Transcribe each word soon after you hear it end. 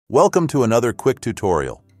Welcome to another quick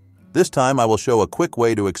tutorial. This time I will show a quick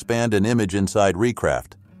way to expand an image inside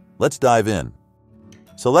Recraft. Let's dive in.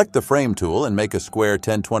 Select the Frame tool and make a square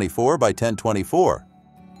 1024 by 1024.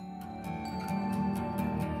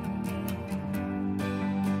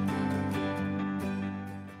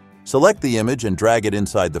 Select the image and drag it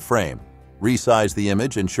inside the frame. Resize the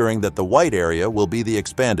image, ensuring that the white area will be the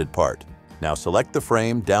expanded part. Now select the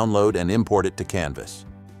frame, download, and import it to Canvas.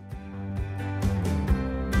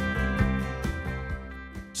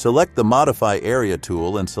 Select the Modify Area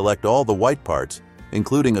tool and select all the white parts,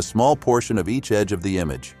 including a small portion of each edge of the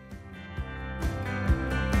image.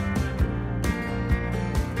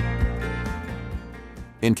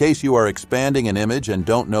 In case you are expanding an image and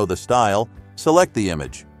don't know the style, select the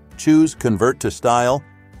image. Choose Convert to Style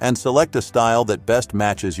and select a style that best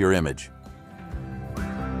matches your image.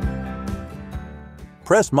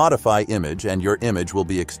 Press Modify Image and your image will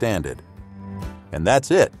be expanded. And that's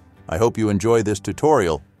it. I hope you enjoy this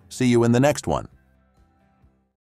tutorial. See you in the next one.